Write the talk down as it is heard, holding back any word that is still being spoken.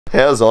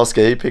How's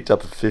Oscar? He picked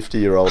up a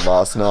 50-year-old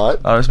last night.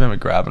 I just remember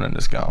grabbing and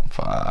just going,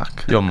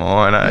 fuck, you're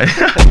mine, eh?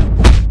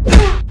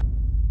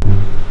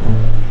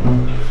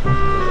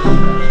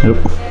 Yep.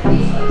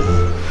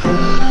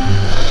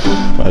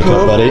 Wake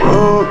up, buddy.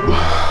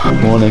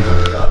 Morning.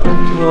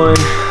 Good morning.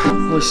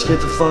 Oh,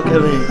 scared the fuck out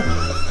of me.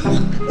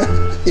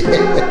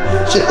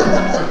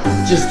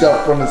 Just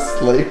up from his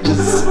sleep,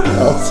 just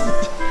smells.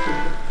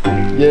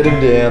 Get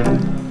him down.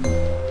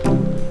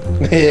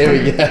 There we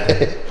go.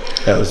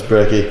 That was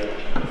Brecky.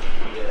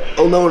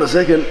 I'll know in a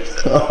second.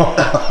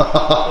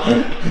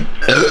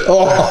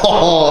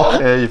 Oh.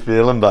 How you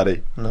feeling,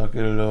 buddy? Not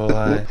good at all,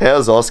 eh?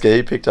 How's Oscar?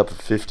 He picked up a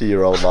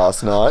 50-year-old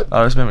last night.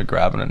 I just remember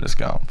grabbing and just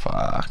going,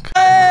 fuck.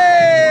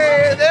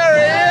 Hey, there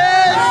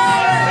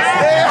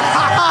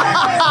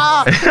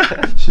he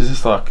is! She's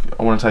just like,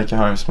 I want to take you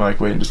home, smoke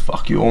weed, and just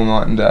fuck you all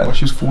night and day. Like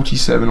she was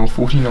 47 or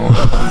 49.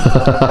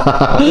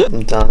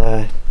 I'm done,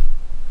 eh?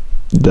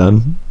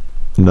 Done?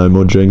 No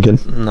more drinking?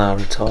 Nah,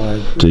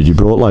 retired. Dude, you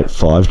brought like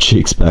 5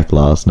 chicks back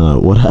last night.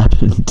 What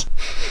happened?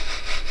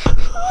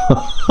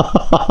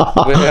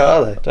 Where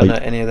are they? Don't know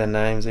any of their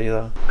names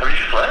either. Have you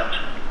slept?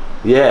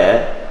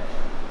 Yeah.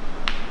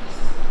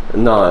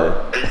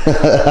 No.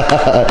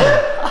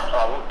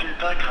 Oh, well, dude,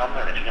 don't come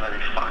then if you're going to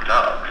be fucked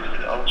up,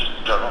 because I'll just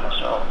go by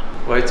myself.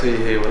 Wait till you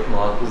hear what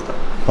Michael's done.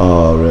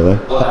 Oh, really?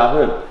 What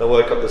happened? I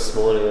woke up this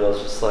morning and I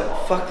was just like,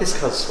 fuck, this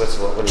cunt sweats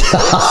a lot when he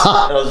sleeps.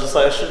 And I was just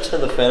like, I should have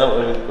turned the fan up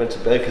when we went to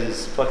bed because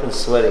he's fucking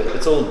sweating.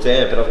 It's all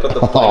damp and I've got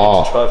the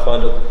blanket to try to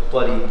find a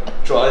bloody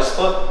dry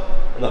spot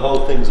and the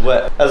whole thing's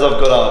wet. As I've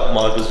got up,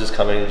 Michael's just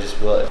come in and just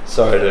be like,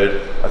 sorry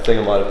dude, I think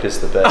I might have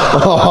pissed the bed.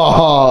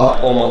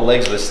 All my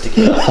legs were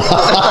sticking out.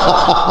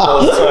 I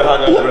was so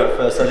hungover at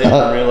first, I didn't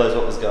even realise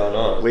what was going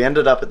on. We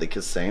ended up at the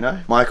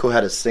casino. Michael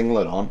had a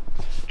singlet on.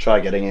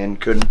 Tried getting in,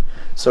 couldn't.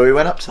 So we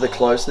went up to the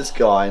closest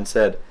guy and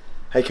said,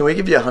 hey, can we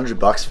give you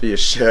 $100 for your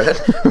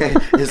shirt?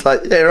 He's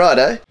like, yeah, right,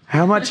 eh?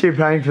 How much are you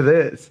paying for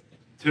this?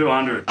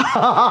 200.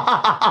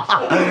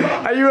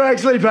 Are you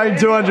actually paying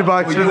 $200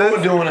 for this?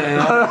 You're doing it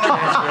and I'll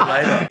transfer it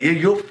later. Yeah,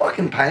 you're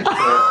fucking paying for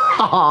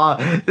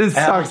it. This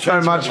sucks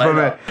so much for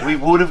me. We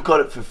would have got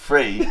it for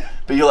free,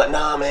 but you're like,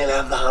 nah, man,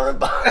 have the $100.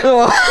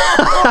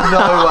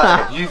 No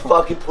way. You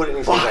fucking put it in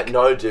his face like,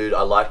 no, dude,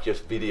 I like your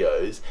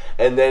videos.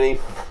 And then he...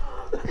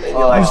 And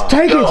you're like,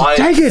 take it,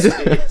 take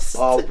it.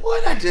 Oh,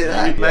 why'd I do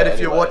that? Mate, if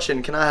you're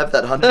watching, can I have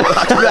that $100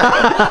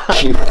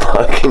 back? You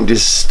fucking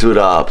just stood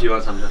up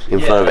in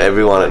front of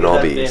everyone at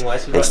Nobby's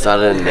and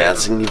started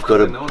announcing you've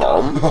got a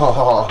bomb.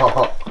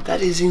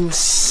 That is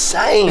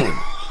insane.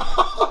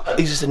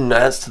 He just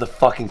announced to the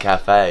fucking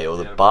cafe or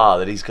the bar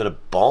that he's got a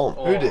bomb.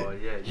 Who did?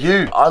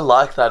 You. I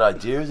like that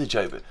idea as a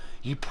joke, but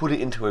you put it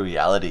into a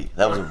reality.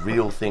 That was a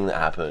real thing that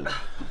happened.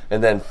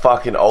 And then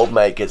fucking old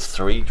mate gets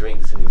 3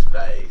 drinks in his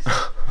face.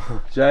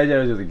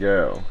 JJ was with a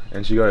girl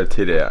and she got her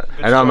tit out.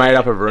 And I made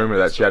up a rumour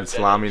that she had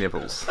salami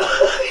nipples.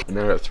 And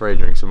then I got 3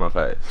 drinks in my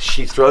face.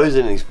 She throws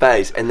it in his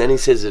face and then he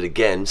says it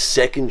again,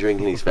 2nd drink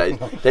in his face.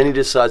 Then he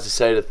decides to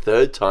say it a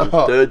 3rd time,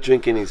 3rd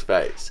drink in his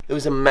face. It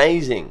was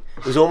amazing.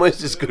 It was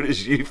almost as good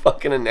as you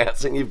fucking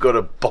announcing you've got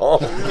a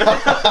bomb.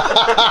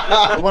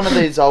 One of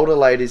these older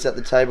ladies at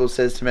the table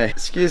says to me,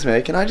 excuse me,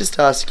 can I just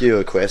ask you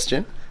a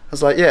question? I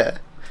was like, yeah.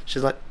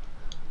 She's like,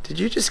 did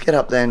you just get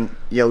up there and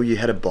yell you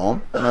had a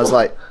bomb? And I was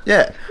like,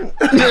 yeah.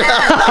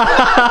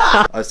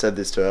 I said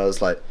this to her, I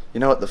was like, you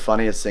know what the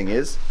funniest thing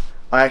is?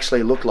 I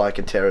actually look like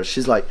a terrorist.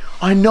 She's like,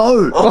 I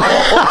know.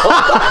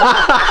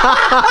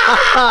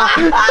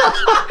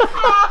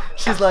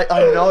 She's like,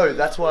 I know,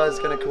 that's why I was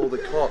going to call the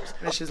cops.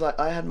 And she's like,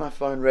 I had my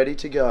phone ready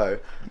to go.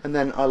 And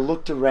then I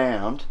looked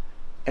around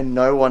and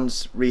no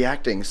one's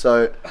reacting.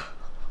 So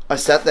I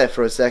sat there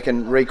for a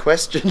second,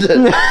 re-questioned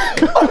it.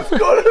 I've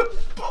got a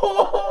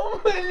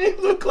bomb and you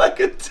look like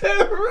a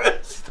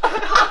terrorist.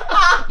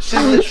 She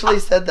literally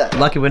said that.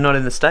 Lucky we're not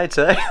in the States,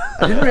 eh?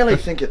 I didn't really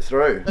think it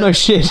through. No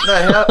shit.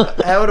 No,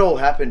 how it all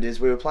happened is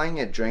we were playing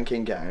a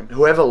drinking game.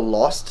 Whoever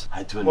lost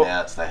Had to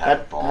announce they had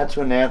a bomb. had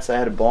to announce they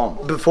had a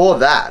bomb. Before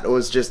that, it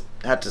was just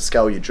had to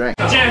scull your drink.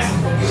 Jess,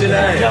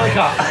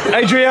 Angelica,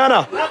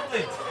 Adriana!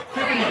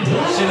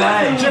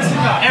 Sinead,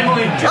 Jessica,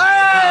 Emily.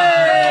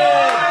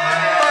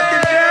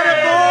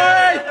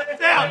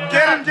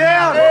 Get him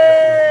down!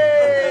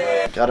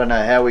 I don't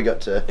know how we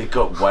got to... It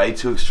got way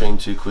too extreme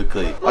too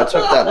quickly. I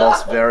took that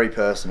loss very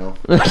personal.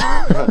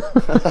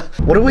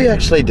 What are we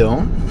actually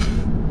doing?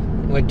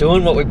 We're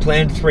doing what we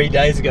planned 3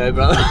 days ago,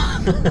 bro.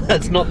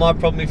 That's not my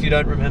problem if you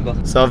don't remember.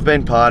 So I've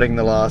been partying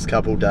the last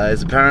couple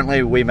days.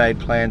 Apparently we made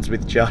plans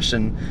with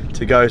Justin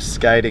to go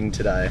skating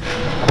today.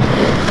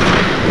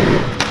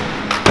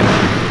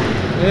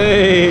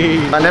 Hey!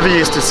 I never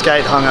used to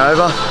skate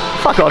hungover.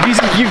 Fuck off,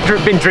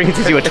 you've been drinking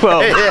since you were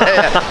 12.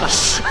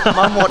 Yeah.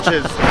 Mum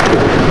watches.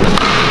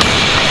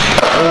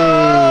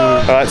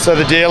 Alright, so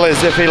the deal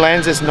is if he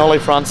lands this nollie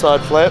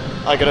frontside flip,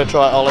 I gotta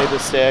try ollie the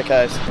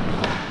staircase.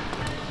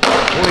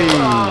 Whee.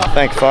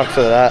 Thank fuck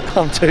for that.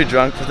 I'm too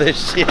drunk for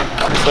this shit.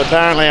 So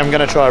apparently I'm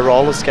gonna try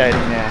roller skating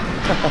now.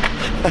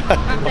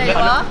 There you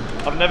are.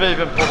 I've never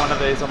even put one of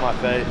these on my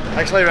feet.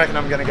 Actually, I reckon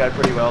I'm going to go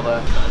pretty well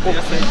there.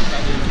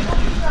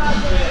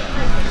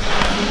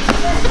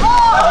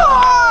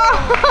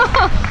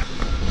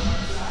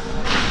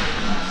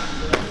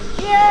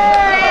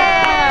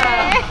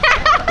 Yeah!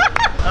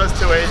 That was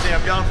too easy.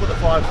 I'm going for the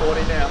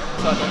 540 now.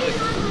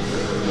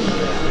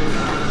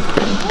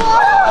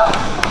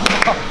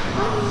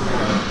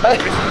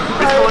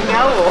 This one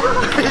now or?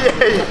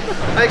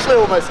 Yeah, I actually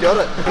almost got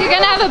it. You're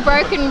gonna have a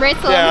broken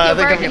wrist along Yeah, I with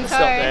think your I'm broken going to toe.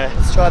 stop there.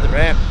 Let's try the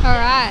ramp.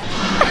 Alright.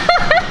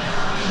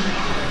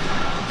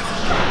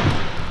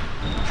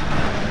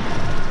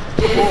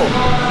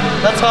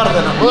 That's harder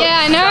than it looks.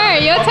 Yeah, I know,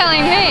 you're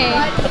telling me.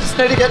 I just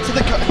need to get to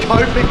the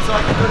coping so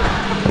I can do it.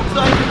 So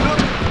I can do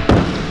it.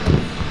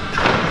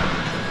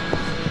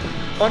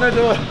 Oh no,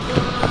 do it.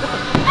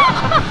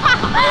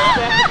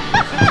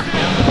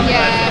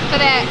 Yeah, for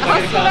the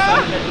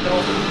hospital.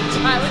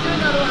 Alright, we'll do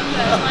another one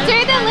first. Do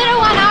the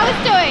little one I was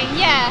doing,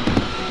 yeah.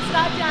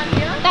 Start down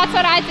here. That's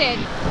what I did.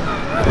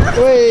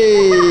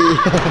 Whee!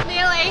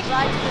 Nearly.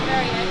 Right to the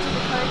very edge of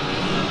the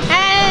coping.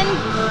 And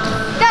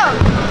go.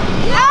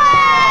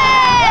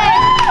 Yay!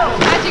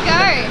 How'd you go?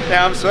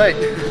 Yeah, I'm sweet.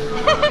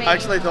 I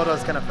actually thought I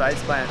was going to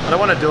face plant. I don't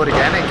want to do it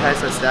again in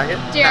case I stack it.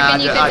 Do you reckon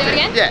you could do it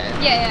again?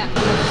 Yeah. Yeah, yeah.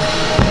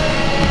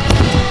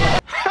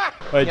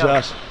 Wait,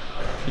 Josh.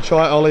 You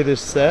try ollie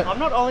this set. I'm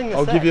not ollieing the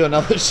I'll give you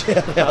another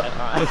shout out.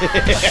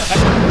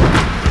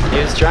 He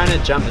was trying to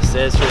jump the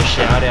stairs for a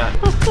shout out.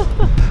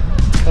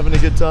 Having a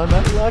good time,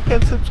 mate? Like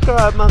and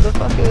subscribe,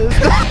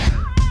 motherfuckers.